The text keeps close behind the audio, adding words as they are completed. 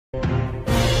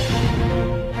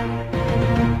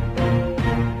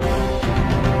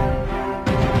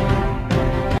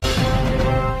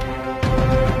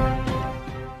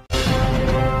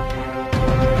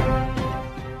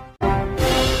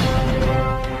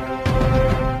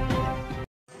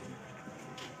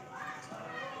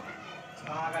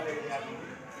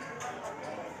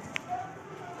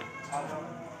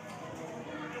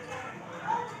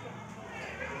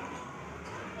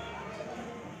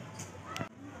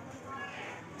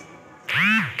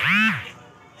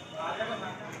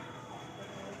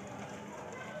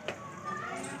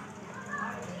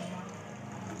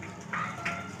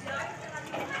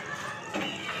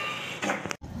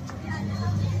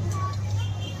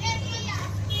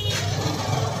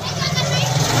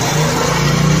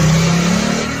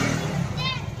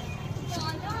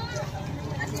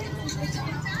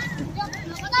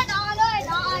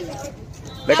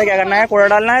बेटे क्या करना है? कूड़ा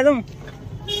डालना है तुम?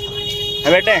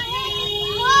 है बेटे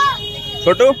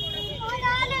छोटू,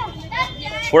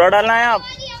 कूड़ा डालना है आप?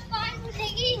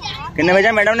 किसने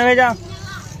भेजा? मैडम ने भेजा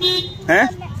है?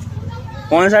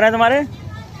 कौन सर है तुम्हारे?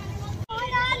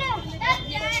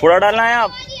 कूड़ा डालना है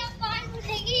आप?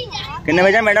 किसने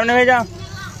भेजा? मैडम ने भेजा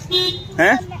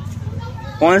है?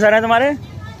 कौन सर है तुम्हारे?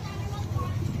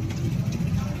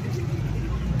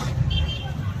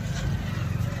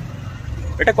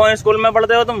 बेटा कौन स्कूल में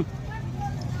पढ़ते हो तुम?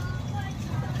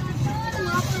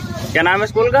 क्या नाम है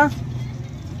स्कूल का?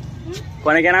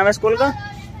 कौन है? क्या नाम है स्कूल का?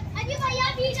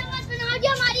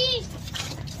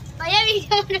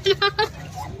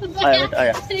 आया बेटा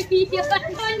आया।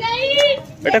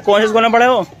 बेटा कौन से स्कूल में पढ़े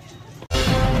हो?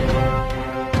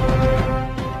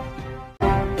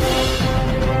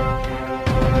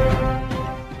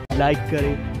 लाइक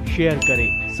करें, शेयर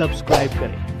करें, सब्सक्राइब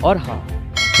करें और हाँ,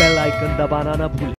 बेल आइकन दबाना ना भूलें।